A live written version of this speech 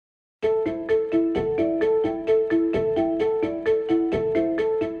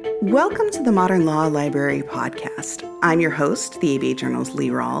Welcome to the Modern Law Library podcast. I'm your host, the ABA Journal's Lee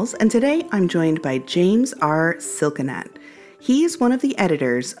Rawles, and today I'm joined by James R. Silkenat. He is one of the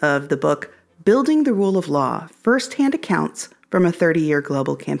editors of the book Building the Rule of Law, First-Hand Accounts from a 30-Year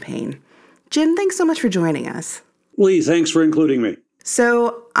Global Campaign. Jim, thanks so much for joining us. Lee, thanks for including me.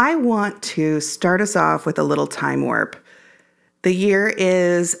 So I want to start us off with a little time warp. The year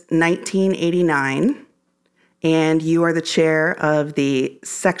is 1989. And you are the chair of the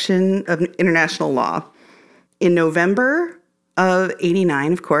section of international law. In November of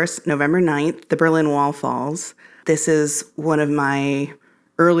 89, of course, November 9th, the Berlin Wall falls. This is one of my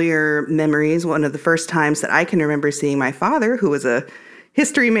earlier memories, one of the first times that I can remember seeing my father, who was a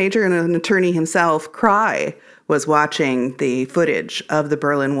history major and an attorney himself, cry, was watching the footage of the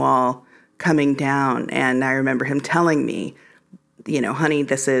Berlin Wall coming down. And I remember him telling me, honey,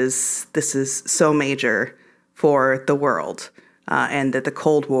 this is so major for the world, and that the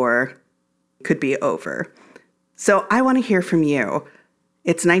Cold War could be over. So I want to hear from you.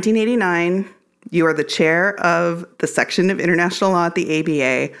 It's 1989. You are the chair of the section of international law at the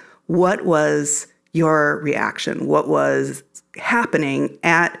ABA. What was your reaction? What was happening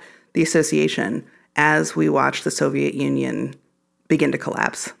at the association as we watched the Soviet Union begin to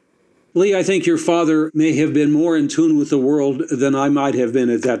collapse? Lee, I think your father may have been more in tune with the world than I might have been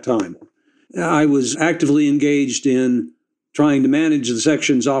at that time. I was actively engaged in trying to manage the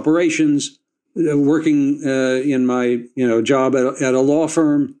section's operations, working in my job at a law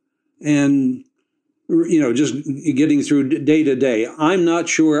firm, and just getting through day to day. I'm not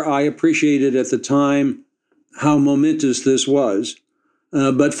sure I appreciated at the time how momentous this was,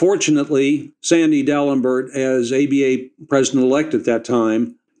 but fortunately, Sandy D'Alembert, as ABA president-elect at that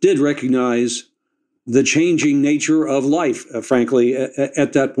time, did recognize the changing nature of life, frankly,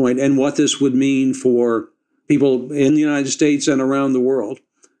 at that point, and what this would mean for people in the United States and around the world.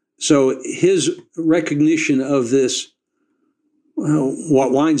 So his recognition of this,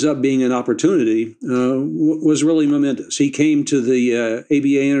 what winds up being an opportunity, was really momentous. He came to the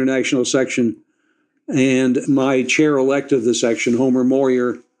ABA International Section and my chair-elect of the section, Homer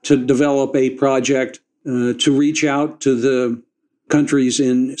Moyer, to develop a project to reach out to the countries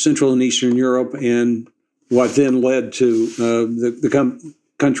in Central and Eastern Europe, and what then led to the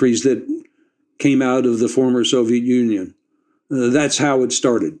countries that came out of the former Soviet Union. That's how it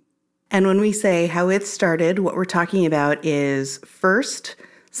started. And when we say how it started, what we're talking about is, first,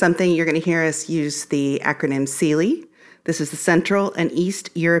 something you're going to hear us use the acronym CEELI. This is the Central and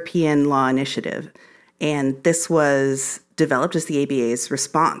East European Law Initiative. And this was developed as the ABA's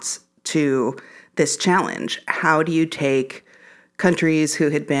response to this challenge. How do you take countries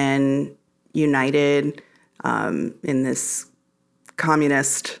who had been united in this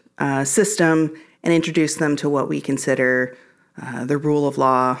communist system and introduce them to what we consider the rule of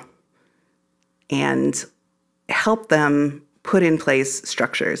law and help them put in place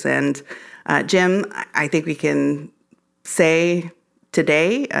structures? And Jim, I think we can say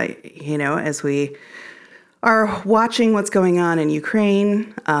today, as we are watching what's going on in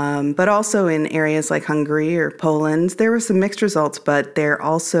Ukraine, but also in areas like Hungary or Poland, there were some mixed results, but there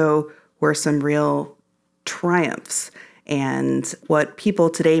also were some real triumphs. And what people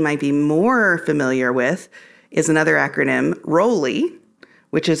today might be more familiar with is another acronym, ROLI,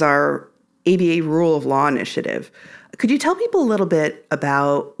 which is our ABA Rule of Law Initiative. Could you tell people a little bit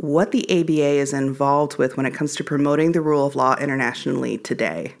about what the ABA is involved with when it comes to promoting the rule of law internationally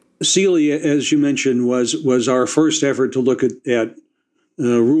today? CEELI, as you mentioned, was our first effort to look at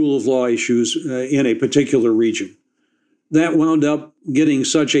rule of law issues in a particular region. That wound up getting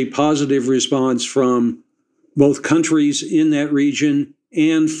such a positive response from both countries in that region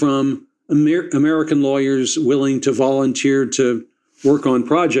and from American lawyers willing to volunteer to work on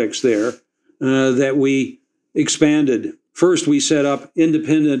projects there that we expanded. First, we set up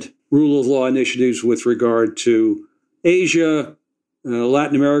independent rule of law initiatives with regard to Asia,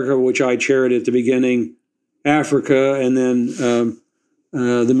 Latin America, which I chaired at the beginning, Africa, and then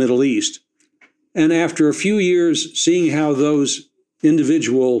the Middle East. And after a few years, seeing how those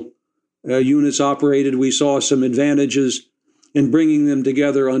individual units operated, we saw some advantages in bringing them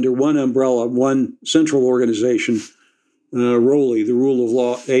together under one umbrella, one central organization, ROLI, the Rule of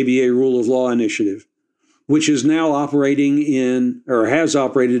Law, ABA Rule of Law Initiative, which is now operating in, or has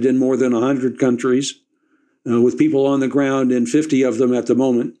operated in more than 100 countries, with people on the ground in 50 of them at the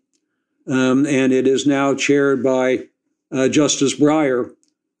moment. And it is now chaired by Justice Breyer,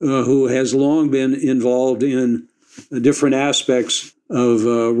 who has long been involved in different aspects of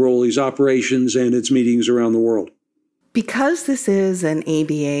ROLI's operations and its meetings around the world. Because this is an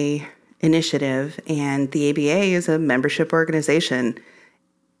ABA initiative and the ABA is a membership organization,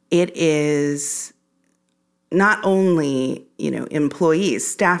 it is not only, employees,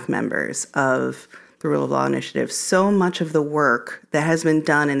 staff members of the Rule of Law Initiative. So much of the work that has been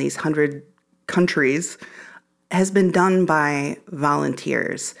done in these 100 countries has been done by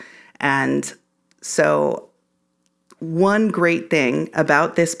volunteers. And so one great thing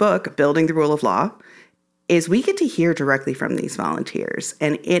about this book, Building the Rule of Law, is we get to hear directly from these volunteers.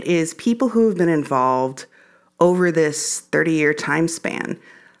 And it is people who have been involved over this 30-year time span.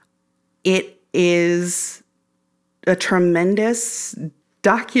 It is a tremendous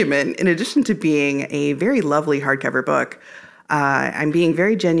document, in addition to being a very lovely hardcover book. I'm being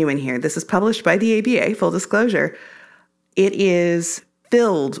very genuine here. This is published by the ABA, full disclosure. It is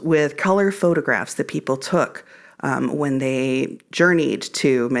filled with color photographs that people took when they journeyed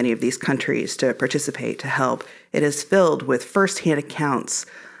to many of these countries to participate, to help. It is filled with firsthand accounts,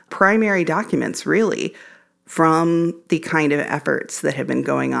 primary documents, really, from the kind of efforts that have been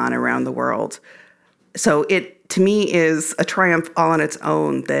going on around the world. So it, to me, is a triumph all on its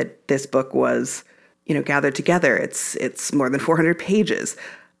own that this book was, gathered together. It's more than 400 pages.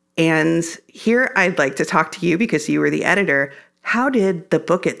 And here I'd like to talk to you, because you were the editor. How did the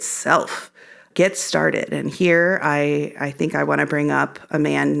book itself get started? And here I think I want to bring up a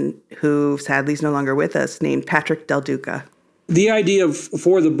man who sadly is no longer with us, named Patrick Del Duca. The idea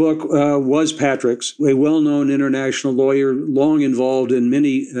for the book was Patrick's, a well-known international lawyer, long involved in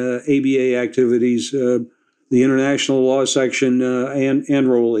many ABA activities, the international law section and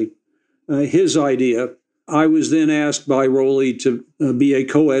ROLI. His idea. I was then asked by ROLI to be a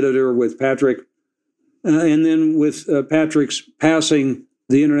co-editor with Patrick. And then with Patrick's passing,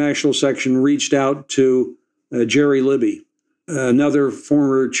 the international section reached out to Jerry Libby, another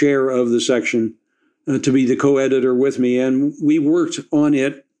former chair of the section, to be the co-editor with me. And we worked on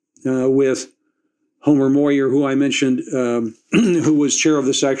it with Homer Moyer, who I mentioned, who was chair of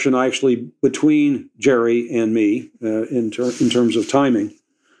the section, actually between Jerry and me in terms of timing.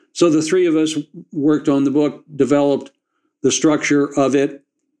 So the three of us worked on the book, developed the structure of it,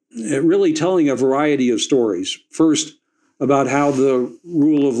 really telling a variety of stories. First, about how the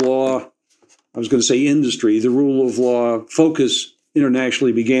rule of law, I was going to say industry, the rule of law focus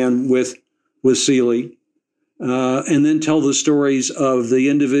internationally began with CEELI, and then tell the stories of the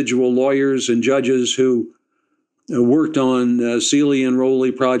individual lawyers and judges who worked on CEELI and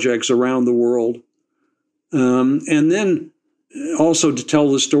ROLI projects around the world, and then also to tell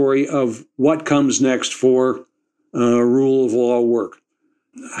the story of what comes next for rule of law work.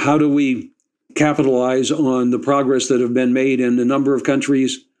 How do we capitalize on the progress that have been made in a number of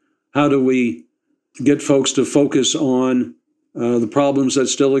countries? How do we get folks to focus on the problems that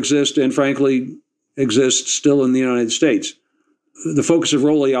still exist and, frankly, exist still in the United States? The focus of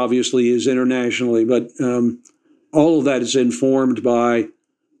ROLI, obviously, is internationally, but all of that is informed by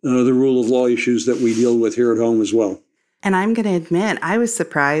the rule of law issues that we deal with here at home as well. And I'm going to admit, I was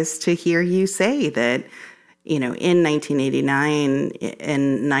surprised to hear you say that, in 1989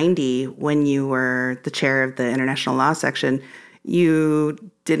 and 90, when you were the chair of the international law section, you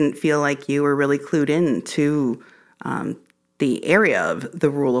didn't feel like you were really clued in to the area of the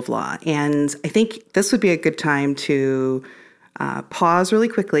rule of law. And I think this would be a good time to pause really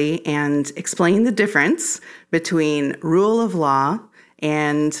quickly and explain the difference between rule of law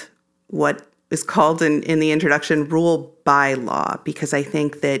and what is called in the introduction rule by law, because I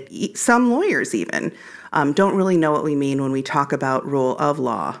think that some lawyers even don't really know what we mean when we talk about rule of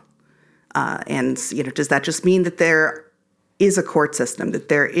law. And does that just mean that there is a court system, that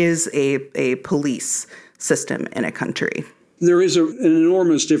there is a police system in a country? There is an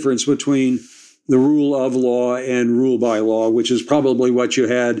enormous difference between the rule of law and rule by law, which is probably what you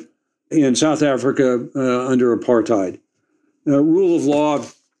had in South Africa under apartheid. Rule of law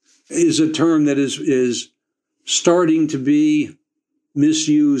is a term that is starting to be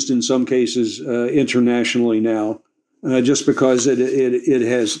misused in some cases internationally now, just because it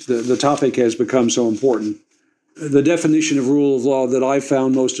has the topic has become so important. The definition of rule of law that I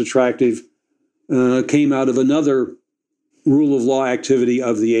found most attractive came out of another rule of law activity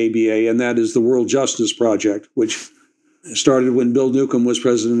of the ABA, and that is the World Justice Project, which started when Bill Newcomb was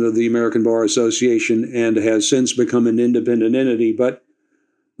president of the American Bar Association and has since become an independent entity. But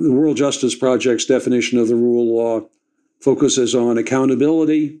the World Justice Project's definition of the rule of law focuses on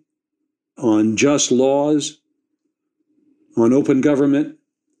accountability, on just laws, on open government,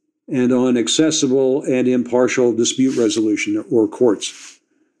 and on accessible and impartial dispute resolution or courts.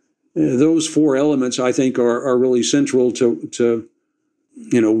 Those four elements, I think, are really central to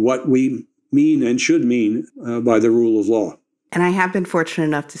what we mean and should mean by the rule of law. And I have been fortunate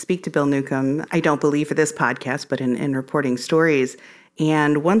enough to speak to Bill Newcomb, I don't believe for this podcast, but in reporting stories.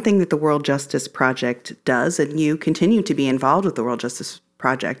 And one thing that the World Justice Project does, and you continue to be involved with the World Justice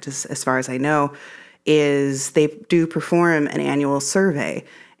Project as far as I know, is they do perform an annual survey.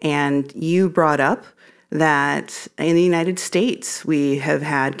 And you brought up that in the United States, we have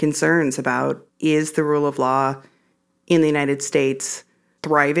had concerns about, is the rule of law in the United States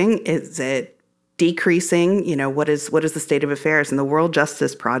thriving? Is it decreasing? What is the state of affairs? And the World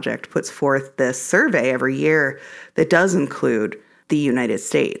Justice Project puts forth this survey every year that does include the United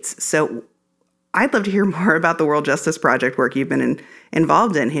States. So I'd love to hear more about the World Justice Project work you've been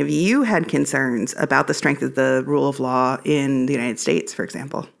involved in. Have you had concerns about the strength of the rule of law in the United States, for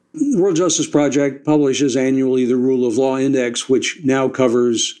example? The World Justice Project publishes annually the Rule of Law Index, which now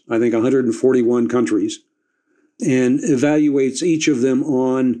covers, I think, 141 countries, and evaluates each of them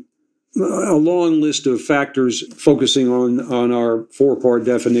on a long list of factors focusing on our four-part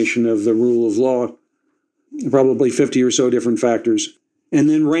definition of the rule of law, probably 50 or so different factors, and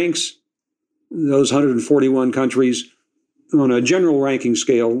then ranks those 141 countries on a general ranking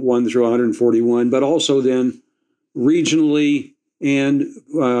scale, 1 through 141, but also then regionally and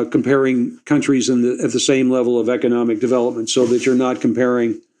comparing countries at the same level of economic development, so that you're not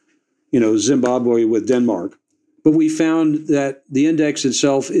comparing, Zimbabwe with Denmark. But we found that the index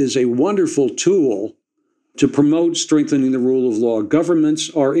itself is a wonderful tool to promote strengthening the rule of law. Governments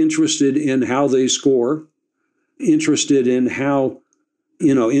are interested in how they score, interested in how,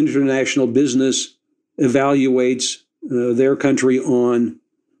 international business evaluates their country on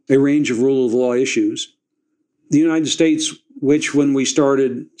a range of rule of law issues. The United States, which when we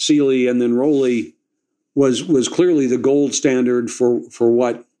started CEELI and then ROLI, was clearly the gold standard for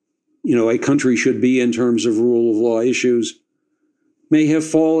what a country should be in terms of rule of law issues, may have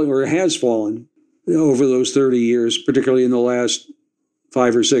fallen or has fallen over those 30 years, particularly in the last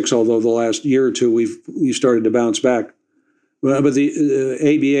 5 or 6, although the last year or two we've started to bounce back. But the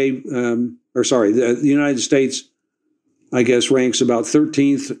the United States, I guess, ranks about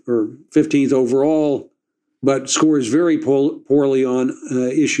 13th or 15th overall, but scores very poorly on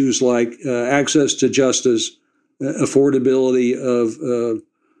issues like access to justice, affordability of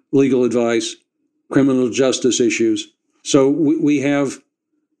legal advice, criminal justice issues. So we have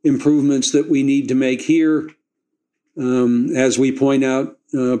improvements that we need to make here, as we point out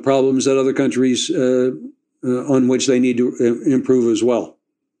problems that other countries on which they need to improve as well.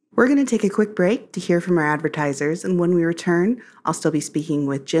 We're going to take a quick break to hear from our advertisers, and when we return, I'll still be speaking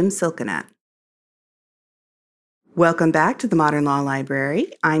with Jim Silkenat. Welcome back to the Modern Law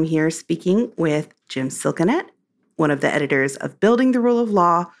Library. I'm here speaking with Jim Silkenat, one of the editors of Building the Rule of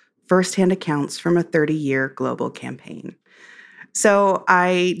Law, First-Hand Accounts from a 30-Year Global Campaign. So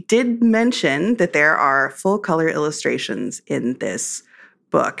I did mention that there are full-color illustrations in this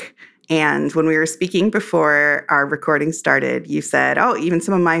book. And when we were speaking before our recording started, you said, even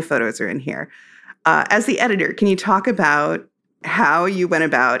some of my photos are in here. As the editor, can you talk about how you went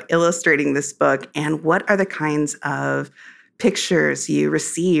about illustrating this book and what are the kinds of pictures you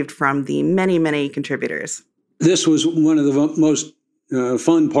received from the many, many contributors? This was one of the most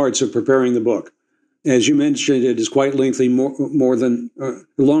fun parts of preparing the book. As you mentioned, it is quite lengthy,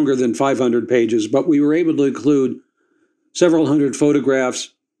 longer than 500 pages, but we were able to include several hundred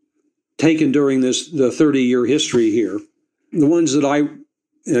photographs taken during the 30-year history here. The ones that I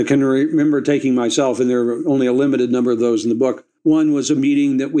can remember taking myself, and there are only a limited number of those in the book. One was a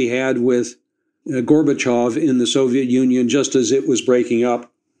meeting that we had with Gorbachev in the Soviet Union just as it was breaking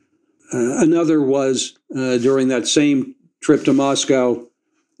up. Another was during that same trip to Moscow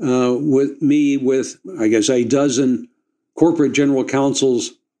with I guess a dozen corporate general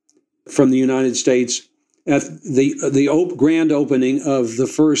counsels from the United States at the grand opening of the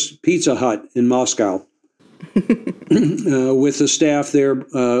first Pizza Hut in Moscow, with the staff there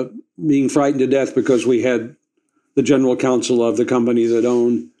being frightened to death because we had the general counsel of the company that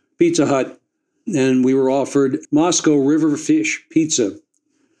owned Pizza Hut, and we were offered Moscow River Fish Pizza,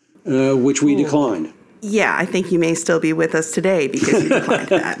 which we declined. Yeah, I think you may still be with us today because you declined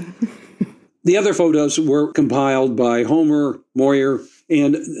that. The other photos were compiled by Homer, Moyer,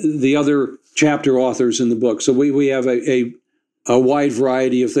 and the other chapter authors in the book. So we have a wide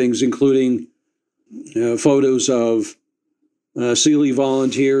variety of things, including photos of CEELI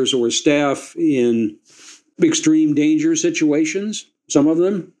volunteers or staff in extreme danger situations, some of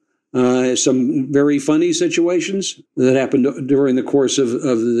them, some very funny situations that happened during the course of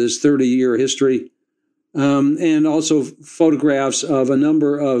this 30-year history, and also photographs of a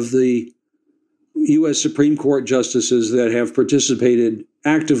number of the U.S. Supreme Court justices that have participated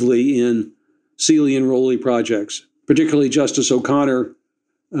actively in CEELI and ROLI projects. Particularly Justice O'Connor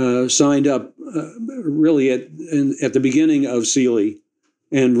signed up really at the beginning of CEELI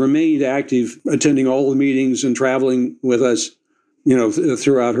and remained active, attending all the meetings and traveling with us,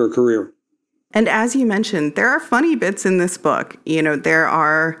 throughout her career. And as you mentioned, there are funny bits in this book.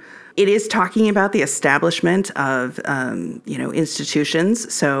 It is talking about the establishment of,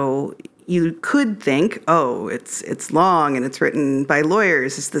 institutions. So you could think, oh, it's long and it's written by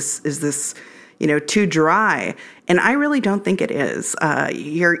lawyers. Is this too dry? And I really don't think it is.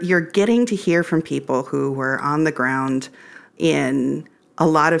 You're getting to hear from people who were on the ground in a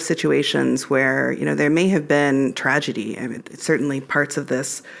lot of situations where, there may have been tragedy. I mean, certainly parts of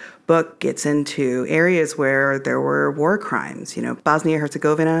this book gets into areas where there were war crimes.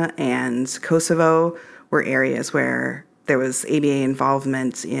 Bosnia-Herzegovina and Kosovo were areas where there was ABA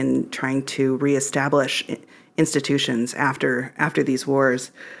involvement in trying to reestablish institutions after these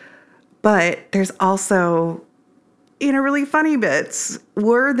wars. But there's also, really funny bits.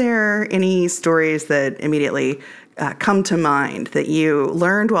 Were there any stories that immediately come to mind that you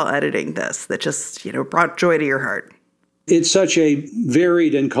learned while editing this that just, brought joy to your heart? It's such a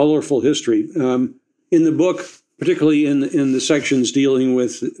varied and colorful history. In the book, particularly in the sections dealing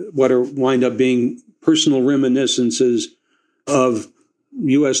with what wind up being personal reminiscences of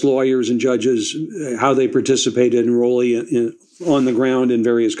U.S. lawyers and judges, how they participated in ROLI on the ground in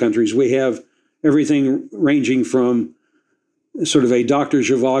various countries. We have everything ranging from sort of a Dr.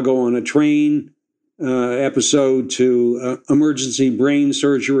 Zhivago on a train episode to emergency brain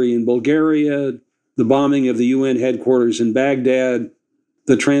surgery in Bulgaria, the bombing of the UN headquarters in Baghdad,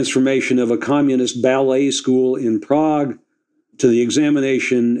 the transformation of a communist ballet school in Prague, to the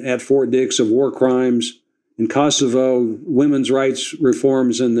examination at Fort Dix of war crimes in Kosovo, women's rights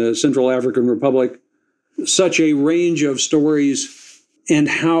reforms in the Central African Republic. Such a range of stories, and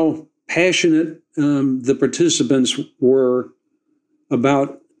how passionate the participants were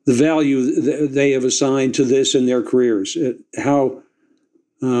about the value they have assigned to this in their careers. How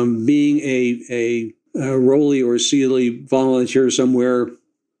being a ROLI or CEELI volunteer somewhere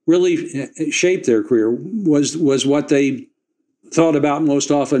really shaped their career, was what they thought about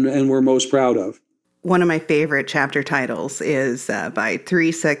most often and were most proud of. One of my favorite chapter titles is by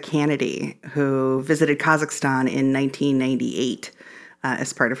Teresa Kennedy, who visited Kazakhstan in 1998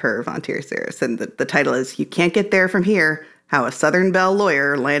 as part of her volunteer service. And the title is, "You Can't Get There From Here, How a Southern Belle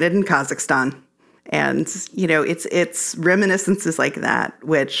Lawyer Landed in Kazakhstan." And, it's reminiscences like that,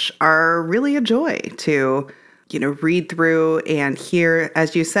 which are really a joy to, read through and hear.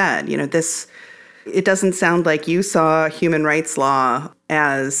 As you said, it doesn't sound like you saw human rights law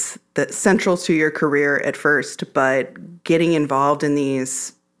as the central to your career at first, but getting involved in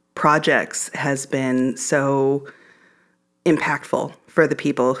these projects has been so impactful for the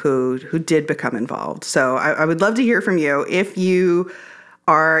people who did become involved. So I would love to hear from you if you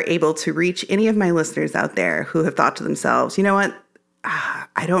are able to reach any of my listeners out there who have thought to themselves, you know what,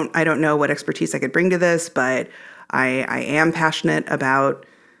 I don't know what expertise I could bring to this, but I am passionate about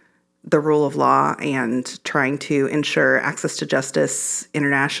the rule of law and trying to ensure access to justice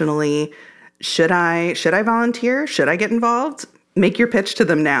internationally. Should I volunteer? Should I get involved? Make your pitch to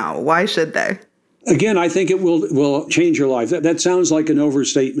them now. Why should they? Again, I think it will change your life. That sounds like an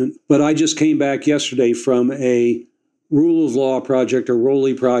overstatement, but I just came back yesterday from a rule of law project, a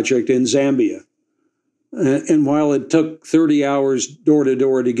ROLI project in Zambia. And while it took 30 hours door to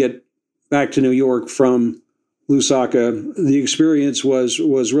door to get back to New York from Lusaka, the experience was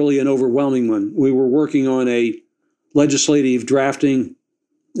really an overwhelming one. We were working on a legislative drafting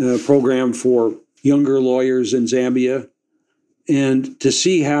program for younger lawyers in Zambia, and to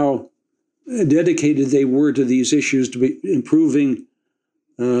see how dedicated they were to these issues, to be improving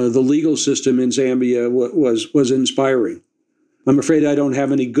the legal system in Zambia was inspiring. I'm afraid I don't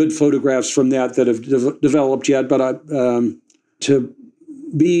have any good photographs from that have developed yet, but to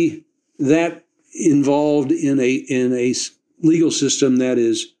be that involved in a legal system that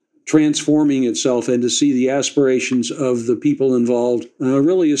is transforming itself, and to see the aspirations of the people involved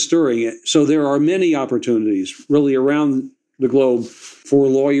really is stirring. So there are many opportunities really around the globe for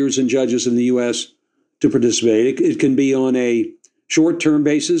lawyers and judges in the U.S. to participate. It can be on a short-term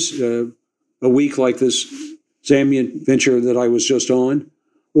basis, a week like this Zambian venture that I was just on,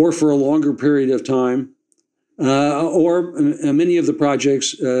 or for a longer period of time, or many of the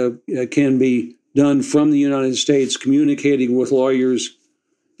projects can be done from the United States, communicating with lawyers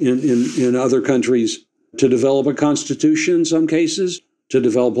in other countries to develop a constitution in some cases, to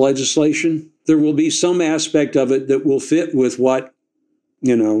develop legislation. There will be some aspect of it that will fit with what,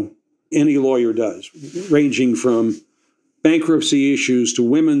 any lawyer does, ranging from bankruptcy issues to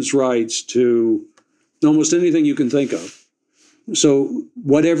women's rights to almost anything you can think of. So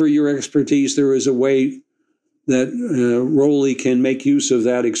whatever your expertise, there is a way that ROLI can make use of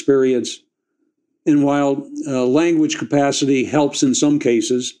that experience. And while language capacity helps in some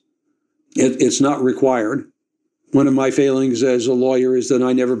cases, it's not required. One of my failings as a lawyer is that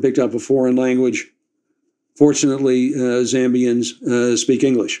I never picked up a foreign language. Fortunately, Zambians speak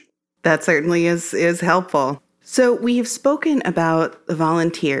English. That certainly is helpful. So we've spoken about the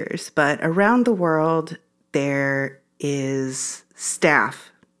volunteers, but around the world, there is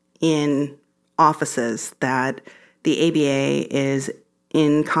staff in offices that the ABA is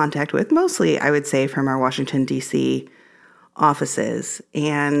in contact with, mostly, I would say, from our Washington, D.C. offices.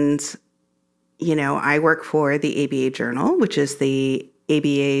 And, you know, I work for the ABA Journal, which is the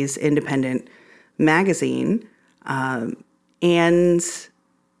ABA's independent magazine. And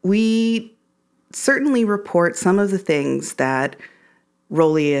we certainly report some of the things that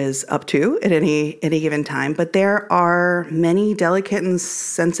ROLI is up to at any given time, but there are many delicate and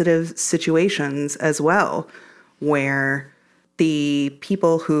sensitive situations as well where the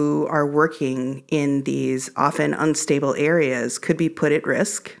people who are working in these often unstable areas could be put at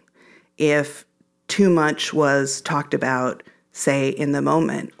risk if too much was talked about, say, in the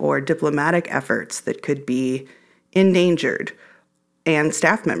moment, or diplomatic efforts that could be endangered, and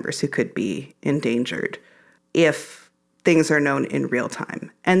staff members who could be endangered if things are known in real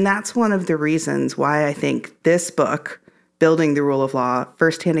time. And that's one of the reasons why I think this book, Building the Rule of Law,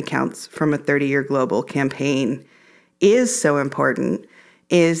 Firsthand Accounts from a 30-Year Global Campaign, is so important,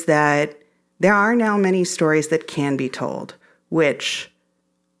 is that there are now many stories that can be told, which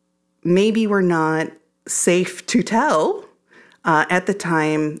maybe were not safe to tell at the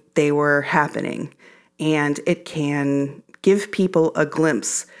time they were happening. And it can give people a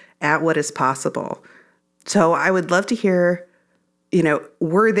glimpse at what is possible. So I would love to hear, you know,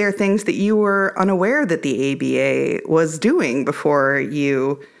 were there things that you were unaware that the ABA was doing before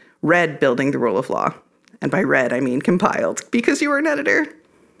you read Building the Rule of Law? And by read, I mean compiled, because you were an editor.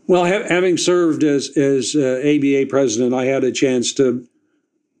 Well, having served as ABA president, I had a chance to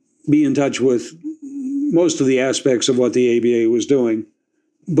be in touch with most of the aspects of what the ABA was doing.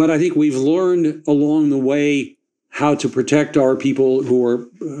 But I think we've learned along the way how to protect our people who are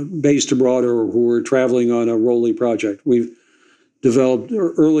based abroad or who are traveling on a ROLI project. We've developed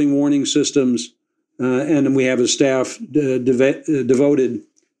early warning systems, and we have a staff devoted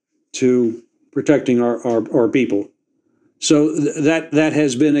to protecting our people. So that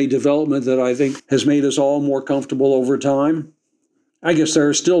has been a development that I think has made us all more comfortable over time. I guess there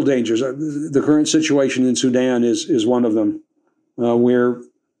are still dangers. The current situation in Sudan is one of them, where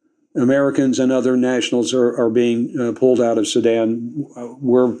Americans and other nationals are being pulled out of Sudan.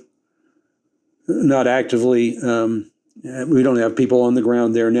 We're not actively, we don't have people on the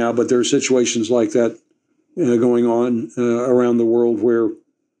ground there now, but there are situations like that going on around the world where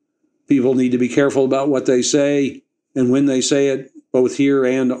people need to be careful about what they say and when they say it, both here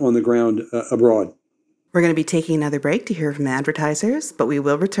and on the ground abroad. We're going to be taking another break to hear from advertisers, but we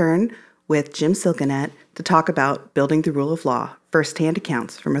will return with Jim Silkenat to talk about Building the Rule of Law, Firsthand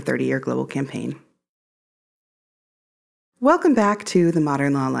Accounts from a 30-Year Global Campaign. Welcome back to the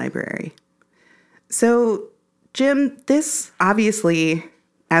Modern Law Library. So, Jim, this obviously,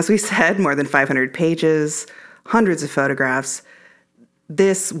 as we said, more than 500 pages, hundreds of photographs.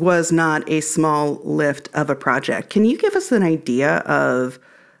 This was not a small lift of a project. Can you give us an idea of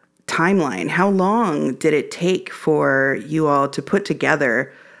timeline? How long did it take for you all to put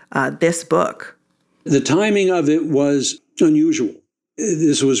together this book? The timing of it was unusual.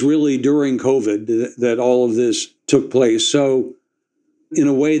 This was really during COVID that all of this took place. So in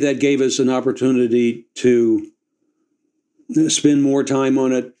a way that gave us an opportunity to spend more time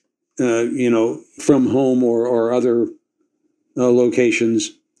on it, from home or other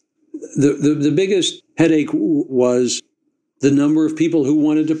locations. The biggest headache was the number of people who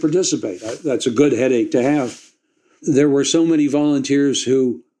wanted to participate. That's a good headache to have. There were so many volunteers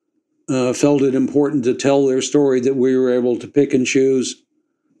who felt it important to tell their story that we were able to pick and choose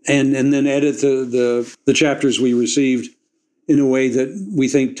and then edit the chapters we received in a way that we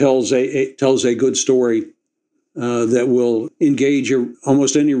think tells a good story that will engage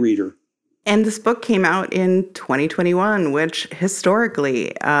almost any reader. And this book came out in 2021, which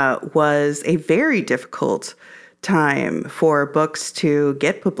historically was a very difficult time for books to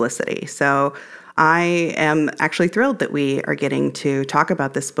get publicity. So I am actually thrilled that we are getting to talk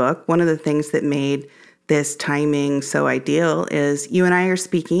about this book. One of the things that made this timing so ideal is you and I are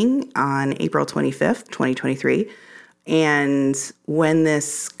speaking on April 25th, 2023. And when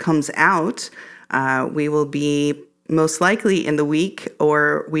this comes out, we will be most likely in the week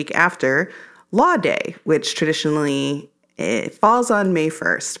or week after Law Day, which traditionally It falls on May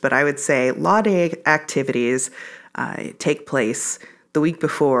 1st, but I would say Law Day activities take place the week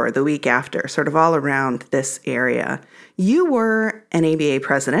before, the week after, sort of all around this area. You were an ABA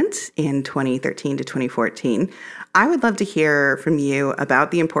president in 2013 to 2014. I would love to hear from you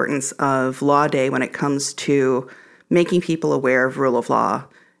about the importance of Law Day when it comes to making people aware of rule of law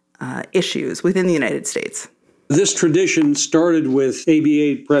issues within the United States. This tradition started with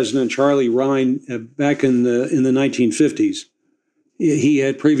ABA President Charlie Ryan back in the 1950s. He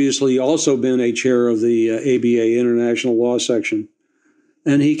had previously also been a chair of the ABA International Law Section,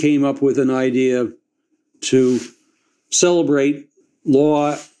 and he came up with an idea to celebrate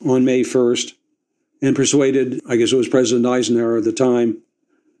law on May 1st and persuaded, I guess it was President Eisenhower at the time,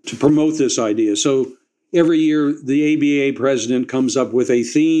 to promote this idea. So every year, the ABA president comes up with a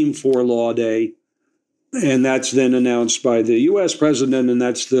theme for Law Day, and that's then announced by the U.S. president, and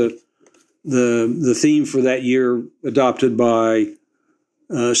that's the theme for that year adopted by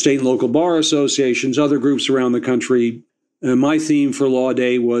state and local bar associations, other groups around the country. My theme for Law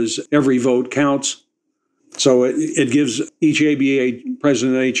Day was every vote counts. So it gives each ABA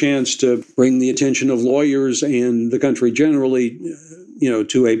president a chance to bring the attention of lawyers and the country generally,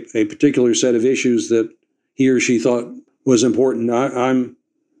 to a particular set of issues that he or she thought was important. I'm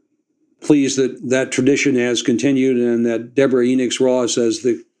pleased that tradition has continued and that Deborah Enix-Ross, as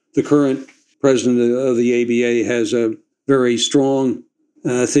the current president of the ABA, has a very strong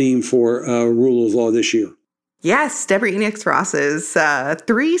theme for rule of law this year. Yes, Deborah Enix-Ross's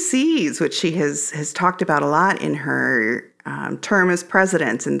 3 C's, which she has talked about a lot in her term as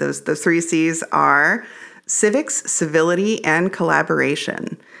president. And those 3 C's are civics, civility, and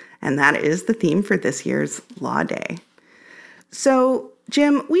collaboration. And that is the theme for this year's Law Day. So,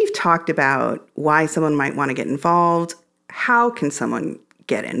 Jim, we've talked about why someone might want to get involved. How can someone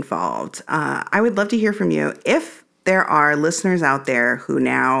get involved? I would love to hear from you. If there are listeners out there who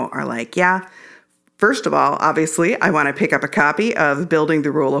now are like, yeah, first of all, obviously, I want to pick up a copy of Building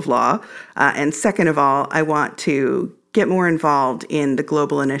the Rule of Law. And second of all, I want to get more involved in the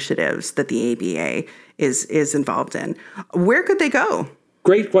global initiatives that the ABA is involved in. Where could they go?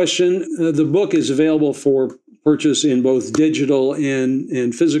 Great question. The book is available for purchase in both digital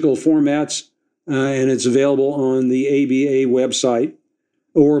and physical formats, and it's available on the ABA website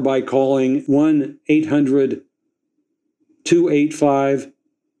or by calling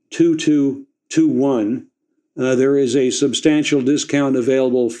 1-800-285-2221. There is a substantial discount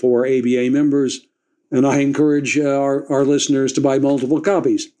available for ABA members, and I encourage our listeners to buy multiple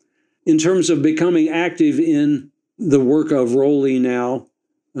copies. In terms of becoming active in the work of ROLI now,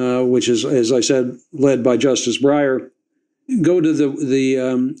 which is, as I said, led by Justice Breyer, go to the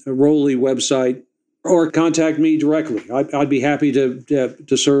ROLI website or contact me directly. I'd be happy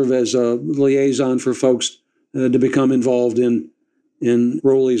to serve as a liaison for folks to become involved in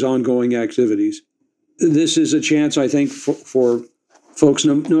ROLI's ongoing activities. This is a chance, I think, for folks,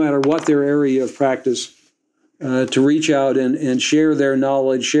 no matter what their area of practice, to reach out and share their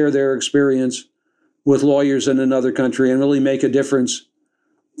knowledge, share their experience with lawyers in another country and really make a difference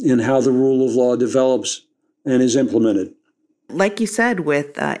in how the rule of law develops and is implemented. Like you said,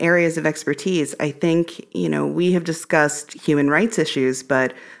 with areas of expertise, I think, we have discussed human rights issues,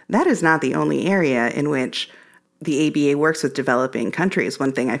 but that is not the only area in which the ABA works with developing countries.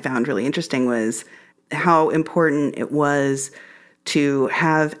 One thing I found really interesting was how important it was to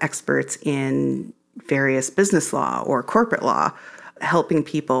have experts in various business law or corporate law, helping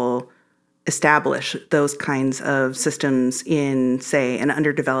people establish those kinds of systems in, say, an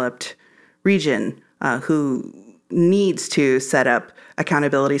underdeveloped region who needs to set up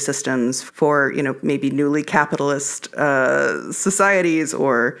accountability systems for, maybe newly capitalist societies,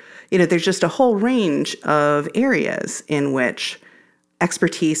 or, there's just a whole range of areas in which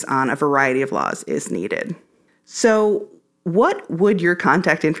expertise on a variety of laws is needed. So what would your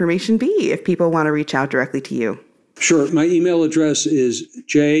contact information be if people want to reach out directly to you? Sure. My email address is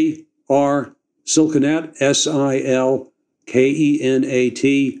Silkenat, Silkenat,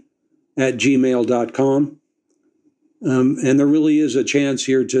 @gmail.com. And there really is a chance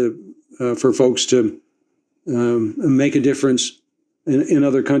here for folks to make a difference in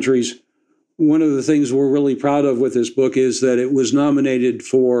other countries. One of the things we're really proud of with this book is that it was nominated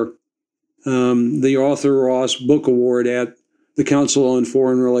for the Arthur Ross Book Award at the Council on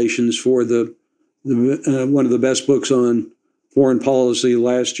Foreign Relations for the one of the best books on foreign policy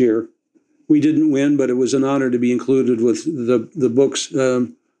last year. We didn't win, but it was an honor to be included with the books,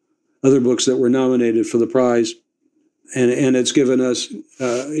 other books that were nominated for the prize. And it's given us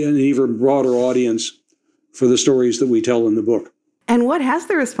an even broader audience for the stories that we tell in the book. And what has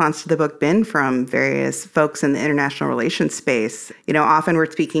the response to the book been from various folks in the international relations space? Often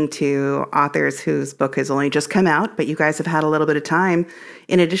we're speaking to authors whose book has only just come out, but you guys have had a little bit of time.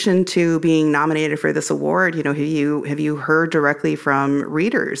 In addition to being nominated for this award, have you heard directly from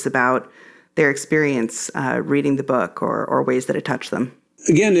readers about their experience reading the book or ways that it touched them?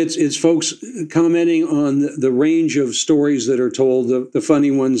 Again, it's folks commenting on the range of stories that are told, the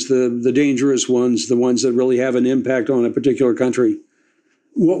funny ones, the dangerous ones, the ones that really have an impact on a particular country.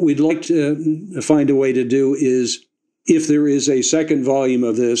 What we'd like to find a way to do is, if there is a second volume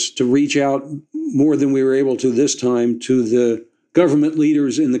of this, to reach out more than we were able to this time to the government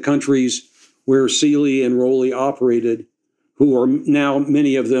leaders in the countries where CEELI and ROLI operated, who are now,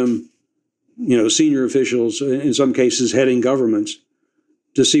 many of them, senior officials, in some cases heading governments,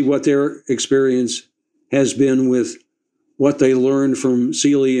 to see what their experience has been with what they learned from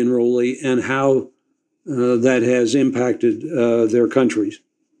CEELI and ROLI and how that has impacted their countries.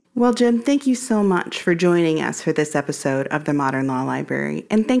 Well, Jim, thank you so much for joining us for this episode of the Modern Law Library,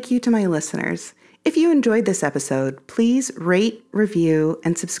 and thank you to my listeners. If you enjoyed this episode, please rate, review,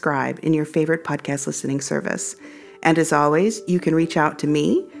 and subscribe in your favorite podcast listening service. And as always, you can reach out to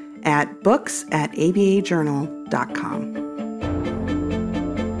me at books@abajournal.com.